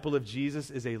disciple of Jesus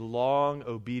is a long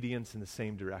obedience in the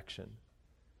same direction.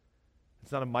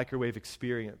 It's not a microwave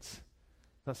experience.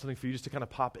 It's not something for you just to kind of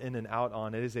pop in and out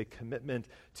on. It is a commitment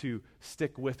to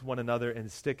stick with one another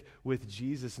and stick with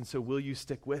Jesus. And so will you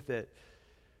stick with it?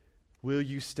 Will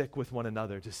you stick with one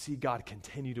another to see God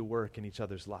continue to work in each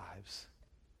other's lives?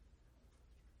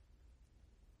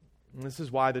 And this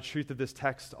is why the truth of this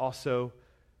text also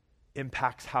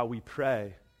impacts how we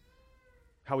pray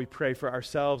for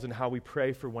ourselves and how we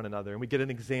pray for one another. And we get an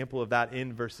example of that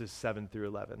in verses 7 through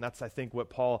 11. That's, I think, what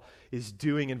Paul is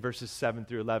doing in verses 7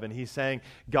 through 11. He's saying,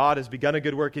 God has begun a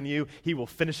good work in you. He will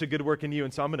finish a good work in you,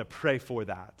 and so I'm going to pray for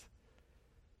that.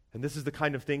 And this is the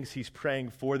kind of things he's praying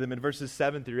for them. In verses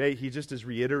 7 through 8, he just is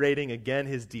reiterating again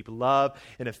his deep love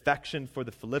and affection for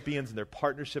the Philippians and their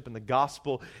partnership in the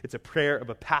gospel. It's a prayer of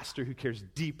a pastor who cares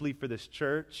deeply for this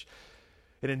church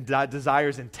and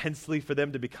desires intensely for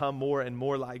them to become more and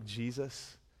more like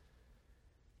Jesus.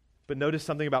 But notice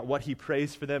something about what he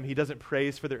prays for them. He doesn't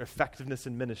praise for their effectiveness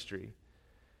in ministry.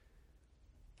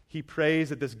 He prays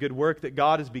that this good work that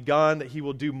God has begun, that he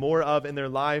will do more of in their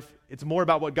life, it's more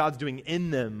about what God's doing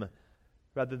in them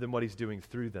rather than what he's doing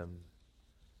through them.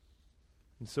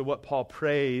 And so what Paul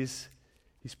prays,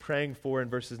 he's praying for in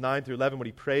verses 9 through 11, what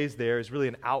he prays there is really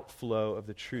an outflow of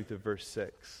the truth of verse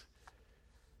 6.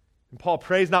 And Paul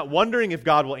prays not wondering if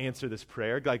God will answer this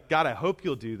prayer, like, God, I hope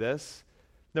you'll do this.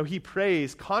 No, he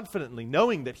prays confidently,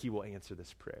 knowing that he will answer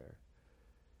this prayer.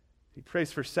 He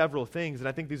prays for several things, and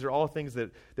I think these are all things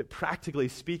that practically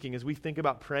speaking, as we think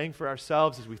about praying for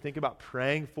ourselves, as we think about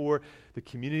praying for the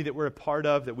community that we're a part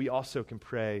of, that we also can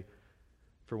pray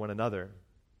for one another.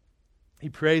 He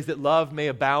prays that love may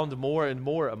abound more and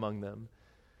more among them.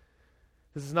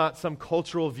 This is not some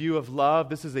cultural view of love.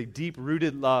 This is a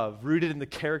deep-rooted love, rooted in the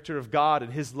character of God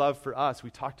and his love for us. We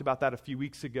talked about that a few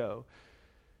weeks ago.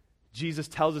 Jesus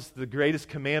tells us that the greatest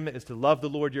commandment is to love the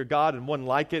Lord your God, and one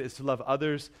like it is to love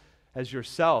others as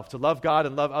yourself, to love God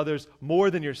and love others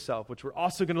more than yourself, which we're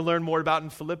also going to learn more about in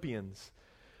Philippians.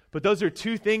 But those are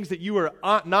two things that you are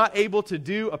not able to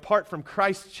do apart from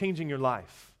Christ changing your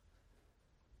life.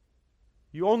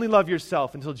 You only love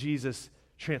yourself until Jesus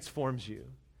transforms you.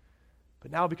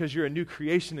 But now, because you're a new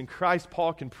creation in Christ,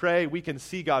 Paul can pray, we can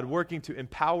see God working to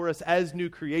empower us as new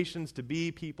creations to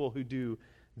be people who do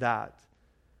that,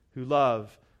 who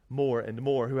love more and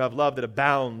more, who have love that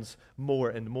abounds more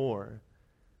and more.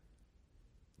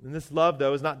 And this love,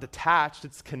 though, is not detached.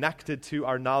 It's connected to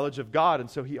our knowledge of God. And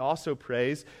so he also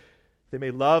prays that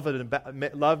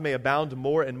love may abound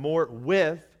more and more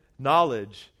with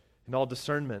knowledge and all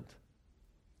discernment.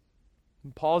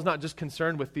 And Paul's not just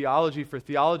concerned with theology for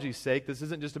theology's sake. This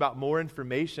isn't just about more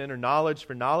information or knowledge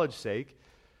for knowledge's sake.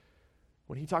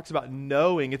 When he talks about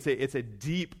knowing, it's a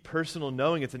deep personal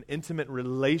knowing. It's an intimate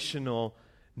relational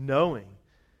knowing.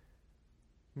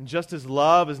 And just as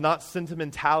love is not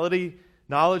sentimentality,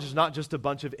 knowledge is not just a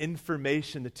bunch of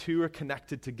information. The two are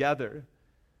connected together.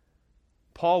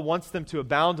 Paul wants them to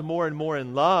abound more and more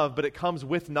in love, but it comes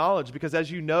with knowledge, because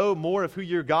as you know more of who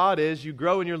your God is, you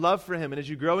grow in your love for him. And as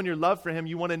you grow in your love for him,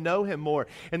 you want to know him more.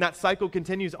 And that cycle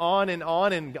continues on and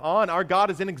on and on. Our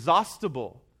God is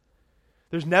inexhaustible.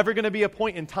 There's never going to be a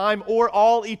point in time or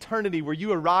all eternity where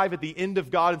you arrive at the end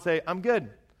of God and say, I'm good.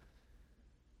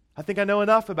 I think I know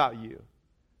enough about you.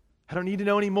 I don't need to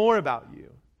know any more about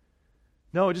you.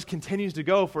 No, it just continues to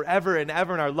go forever and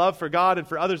ever, and our love for God and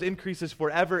for others increases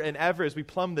forever and ever as we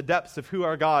plumb the depths of who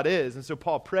our God is. And so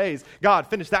Paul prays, God,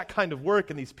 finish that kind of work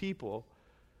in these people.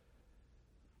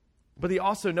 But he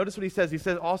also, notice what he says. He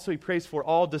says also he prays for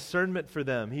all discernment for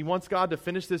them. He wants God to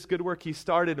finish this good work he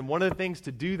started, and one of the things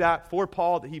to do that for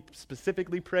Paul that he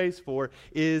specifically prays for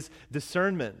is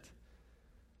discernment.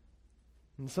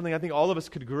 And something I think all of us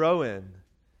could grow in.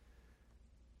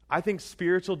 I think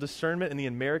spiritual discernment in the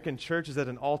American church is at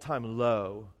an all-time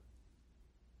low.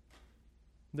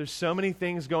 There's so many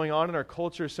things going on in our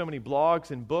culture, so many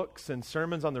blogs and books and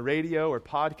sermons on the radio or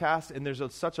podcasts, and there's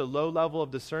such a low level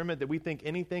of discernment that we think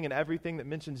anything and everything that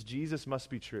mentions Jesus must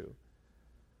be true.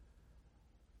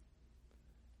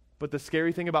 But the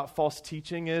scary thing about false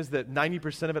teaching is that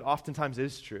 90% of it oftentimes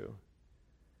is true.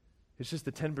 It's just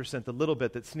the 10%, the little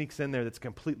bit that sneaks in there that's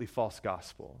completely false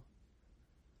gospel.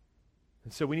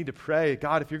 And so we need to pray,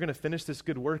 God, if you're going to finish this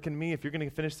good work in me, if you're going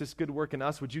to finish this good work in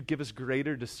us, would you give us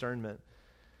greater discernment?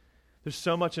 There's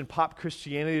so much in pop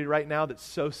Christianity right now that's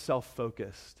so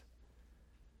self-focused,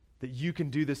 that you can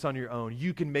do this on your own.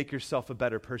 You can make yourself a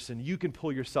better person. You can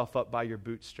pull yourself up by your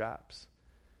bootstraps.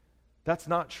 That's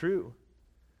not true.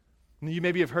 And you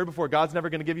maybe have heard before, God's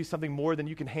never going to give you something more than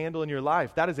you can handle in your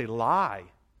life. That is a lie.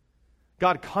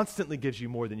 God constantly gives you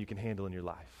more than you can handle in your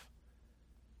life,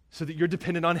 so that you're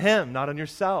dependent on him, not on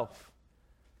yourself.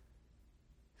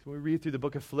 So when we read through the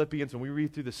book of Philippians, when we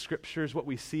read through the scriptures, what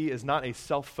we see is not a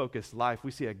self-focused life.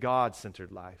 We see a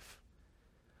God-centered life,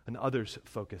 an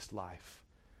others-focused life.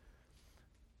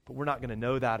 But we're not going to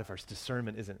know that if our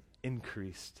discernment isn't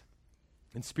increased.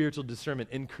 And spiritual discernment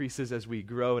increases as we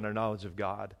grow in our knowledge of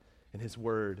God and his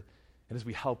word, and as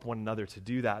we help one another to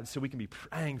do that. So we can be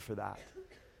praying for that.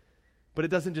 But it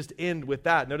doesn't just end with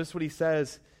that. Notice what he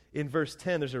says in verse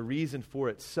 10. There's a reason for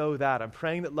it. So that. I'm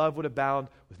praying that love would abound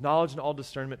with knowledge and all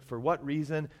discernment. For what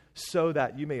reason? So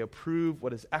that you may approve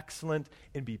what is excellent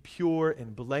and be pure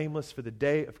and blameless for the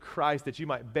day of Christ, that you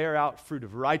might bear out fruit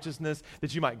of righteousness,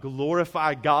 that you might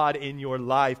glorify God in your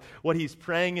life. What he's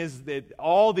praying is that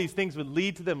all these things would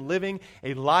lead to them living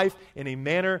a life in a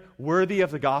manner worthy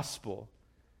of the gospel.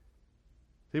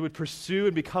 They would pursue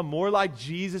and become more like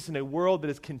Jesus in a world that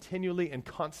is continually and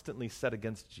constantly set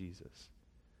against Jesus.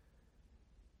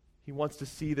 He wants to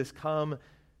see this come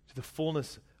to the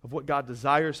fullness of what God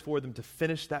desires for them, to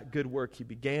finish that good work he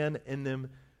began in them,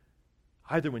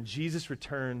 either when Jesus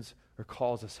returns or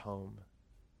calls us home.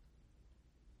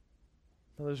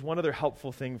 Now, there's one other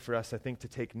helpful thing for us, I think, to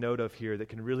take note of here that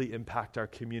can really impact our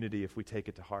community if we take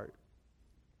it to heart.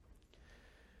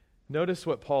 Notice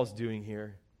what Paul's doing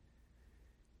here.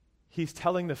 He's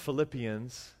telling the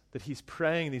Philippians that he's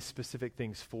praying these specific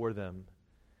things for them.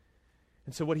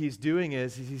 And so what he's doing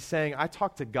is he's saying, I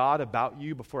talked to God about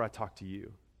you before I talked to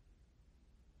you.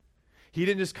 He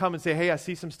didn't just come and say, hey, I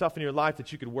see some stuff in your life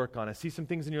that you could work on. I see some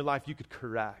things in your life you could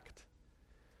correct.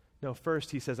 No,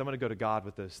 first he says, I'm going to go to God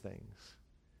with those things.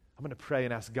 I'm going to pray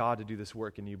and ask God to do this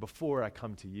work in you before I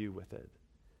come to you with it.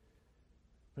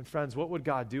 And friends, what would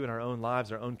God do in our own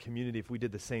lives, our own community, if we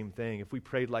did the same thing? If we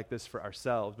prayed like this for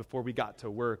ourselves, before we got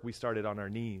to work, we started on our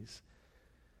knees?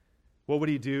 What would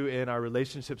he do in our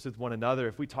relationships with one another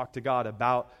if we talked to God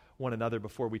about one another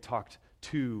before we talked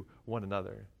to one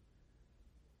another?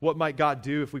 What might God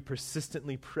do if we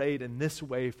persistently prayed in this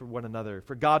way for one another,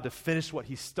 for God to finish what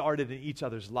he started in each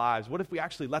other's lives? What if we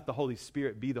actually let the Holy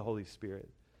Spirit be the Holy Spirit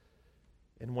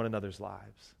in one another's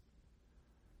lives?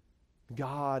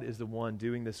 God is the one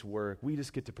doing this work. We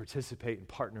just get to participate and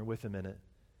partner with him in it.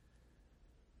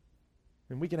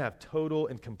 And we can have total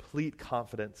and complete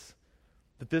confidence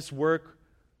that this work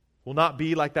will not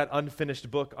be like that unfinished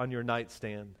book on your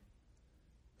nightstand,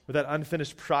 or that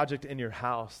unfinished project in your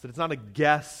house, that it's not a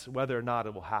guess whether or not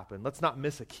it will happen. Let's not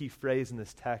miss a key phrase in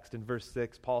this text. In verse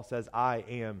 6, Paul says, I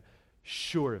am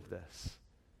sure of this.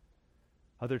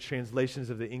 Other translations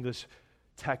of the English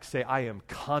text say, I am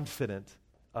confident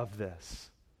of this.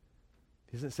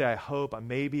 He doesn't say, I hope,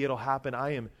 maybe it'll happen.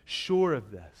 I am sure of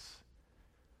this.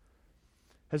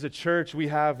 As a church, we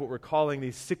have what we're calling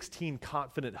these 16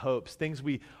 confident hopes, things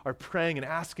we are praying and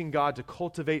asking God to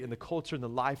cultivate in the culture and the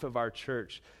life of our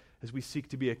church as we seek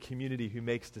to be a community who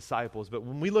makes disciples. But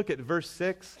when we look at verse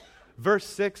 6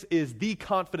 is the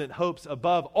confident hopes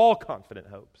above all confident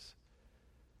hopes.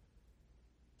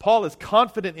 Paul is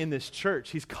confident in this church.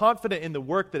 He's confident in the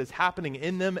work that is happening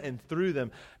in them and through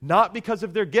them, not because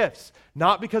of their gifts,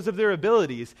 not because of their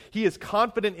abilities. He is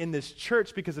confident in this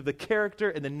church because of the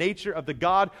character and the nature of the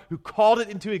God who called it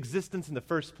into existence in the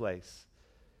first place.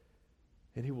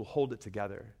 And he will hold it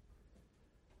together.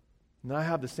 And I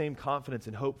have the same confidence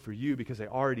and hope for you because I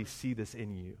already see this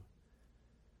in you.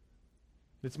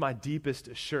 It's my deepest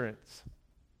assurance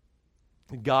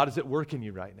that God is at work in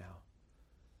you right now,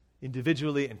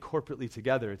 individually and corporately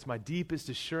together. It's my deepest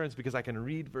assurance because I can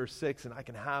read verse 6 and I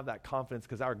can have that confidence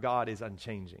because our God is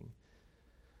unchanging.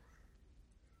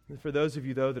 And for those of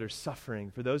you, though, that are suffering,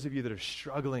 for those of you that are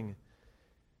struggling,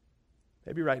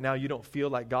 maybe right now you don't feel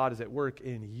like God is at work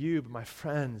in you, but my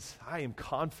friends, I am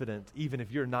confident even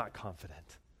if you're not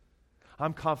confident.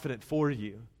 I'm confident for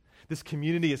you. This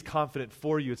community is confident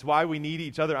for you. It's why we need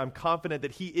each other. I'm confident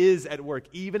that he is at work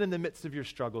even in the midst of your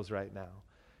struggles right now,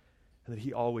 and that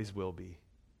he always will be.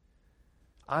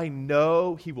 I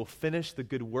know he will finish the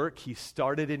good work he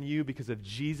started in you because of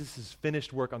Jesus'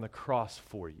 finished work on the cross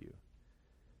for you.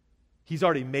 He's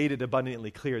already made it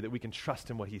abundantly clear that we can trust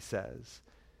in what he says.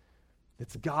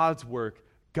 It's God's work,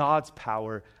 God's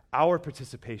power, our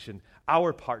participation,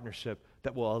 our partnership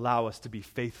that will allow us to be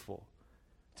faithful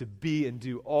to be and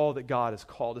do all that God has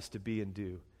called us to be and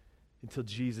do until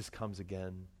Jesus comes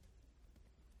again.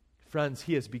 Friends,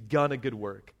 he has begun a good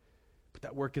work, but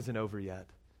that work isn't over yet.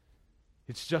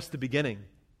 It's just the beginning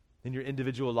in your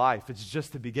individual life. It's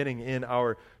just the beginning in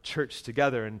our church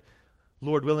together, and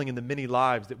Lord willing, in the many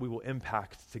lives that we will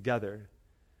impact together.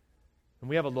 And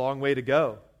we have a long way to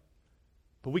go,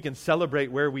 but we can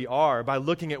celebrate where we are by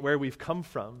looking at where we've come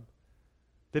from.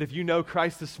 That if you know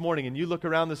Christ this morning and you look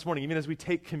around this morning, even as we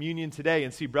take communion today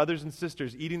and see brothers and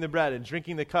sisters eating the bread and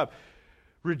drinking the cup,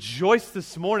 rejoice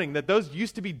this morning that those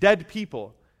used to be dead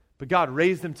people, but God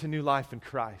raised them to new life in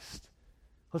Christ.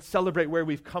 Let's celebrate where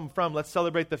we've come from. Let's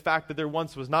celebrate the fact that there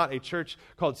once was not a church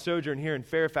called Sojourn here in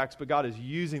Fairfax, but God is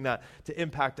using that to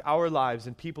impact our lives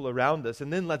and people around us.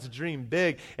 And then let's dream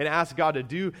big and ask God to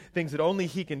do things that only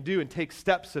he can do and take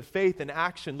steps of faith and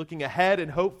action, looking ahead in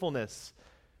hopefulness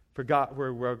for God,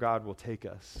 where God will take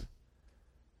us.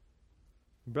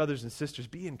 Brothers and sisters,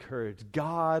 be encouraged.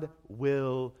 God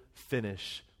will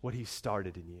finish what he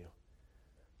started in you.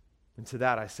 And to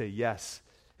that I say yes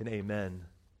and amen.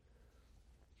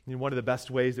 And one of the best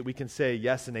ways that we can say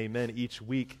yes and amen each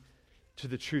week to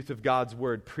the truth of God's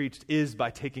word preached is by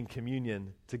taking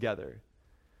communion together.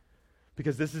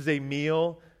 Because this is a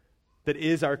meal that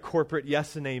is our corporate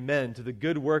yes and amen to the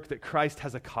good work that Christ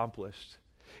has accomplished.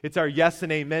 It's our yes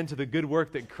and amen to the good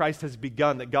work that Christ has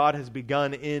begun, that God has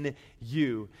begun in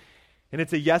you. And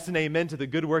it's a yes and amen to the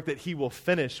good work that he will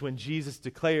finish when Jesus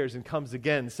declares and comes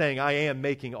again, saying, I am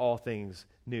making all things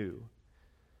new.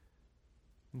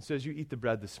 And so as you eat the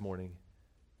bread this morning,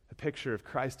 a picture of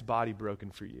Christ's body broken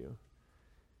for you.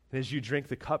 And as you drink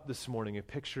the cup this morning, a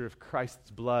picture of Christ's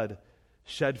blood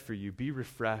shed for you. Be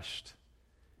refreshed.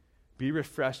 Be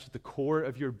refreshed at the core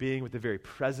of your being with the very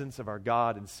presence of our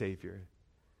God and Savior,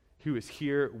 who is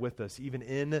here with us, even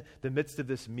in the midst of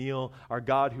this meal, our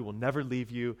God who will never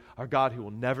leave you, our God who will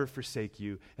never forsake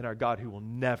you, and our God who will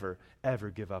never, ever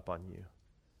give up on you.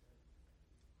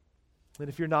 And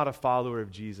if you're not a follower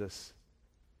of Jesus,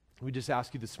 we just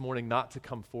ask you this morning not to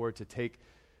come forward to take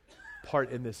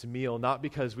part in this meal, not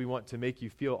because we want to make you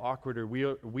feel awkward or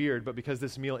weird, but because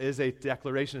this meal is a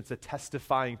declaration, it's a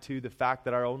testifying to the fact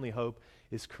that our only hope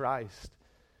is Christ.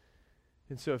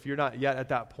 And so if you're not yet at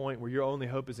that point where your only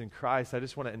hope is in Christ, I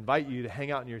just want to invite you to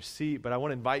hang out in your seat, but I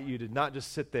want to invite you to not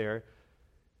just sit there,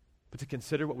 but to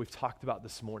consider what we've talked about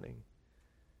this morning.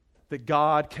 That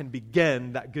God can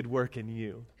begin that good work in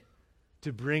you,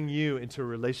 to bring you into a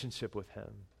relationship with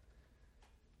him.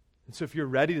 And so if you're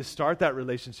ready to start that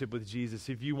relationship with Jesus,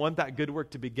 if you want that good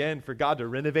work to begin, for God to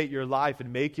renovate your life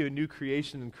and make you a new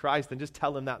creation in Christ, then just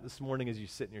tell him that this morning as you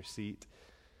sit in your seat.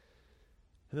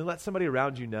 And then let somebody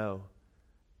around you know,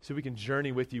 so we can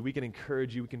journey with you, we can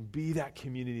encourage you, we can be that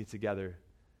community together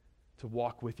to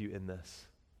walk with you in this.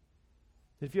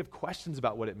 And if you have questions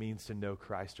about what it means to know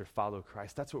Christ or follow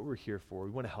Christ, that's what we're here for.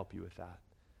 We want to help you with that.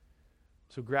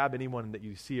 So grab anyone that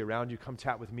you see around you. Come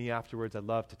chat with me afterwards. I'd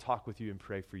love to talk with you and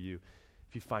pray for you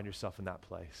if you find yourself in that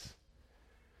place.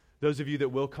 Those of you that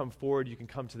will come forward, you can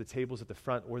come to the tables at the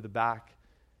front or the back,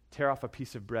 tear off a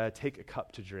piece of bread, take a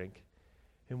cup to drink.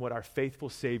 And what our faithful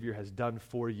Savior has done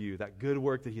for you, that good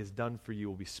work that he has done for you,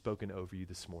 will be spoken over you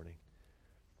this morning.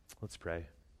 Let's pray.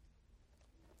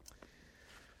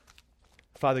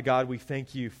 Father God, we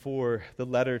thank you for the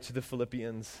letter to the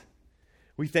Philippians.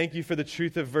 We thank you for the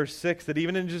truth of verse 6, that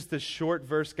even in just this short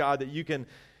verse, God, that you can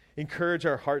encourage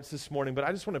our hearts this morning. But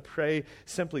I just want to pray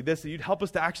simply this, that you'd help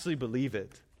us to actually believe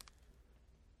it.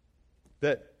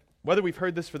 That whether we've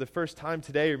heard this for the first time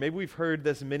today, or maybe we've heard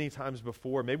this many times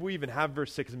before, maybe we even have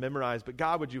verse 6 memorized, but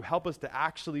God, would you help us to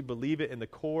actually believe it in the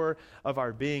core of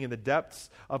our being, in the depths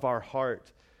of our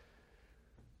heart?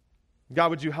 God,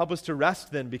 would you help us to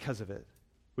rest then because of it?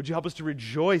 Would you help us to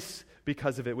rejoice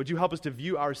because of it? Would you help us to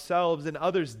view ourselves and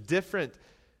others different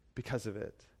because of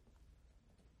it?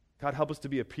 God, help us to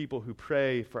be a people who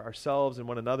pray for ourselves and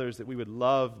one another, that we would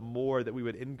love more, that we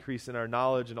would increase in our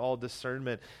knowledge and all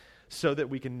discernment, so that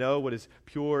we can know what is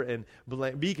pure and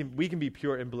we can be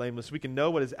pure and blameless. We can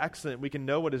know what is excellent. We can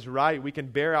know what is right. We can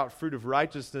bear out fruit of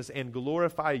righteousness and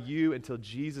glorify you until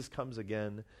Jesus comes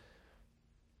again.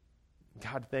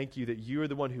 God, thank you that you are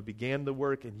the one who began the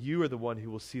work, and you are the one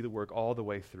who will see the work all the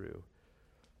way through.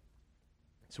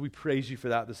 So we praise you for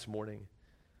that this morning.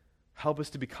 Help us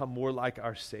to become more like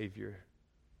our Savior.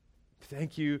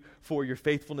 Thank you for your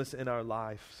faithfulness in our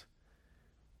lives,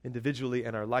 individually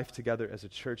and our life together as a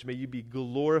church. May you be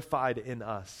glorified in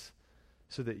us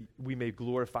so that we may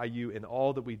glorify you in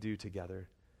all that we do together.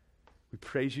 We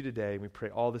praise you today, and we pray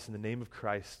all this in the name of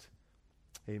Christ.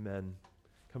 Amen.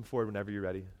 Come forward whenever you're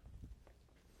ready.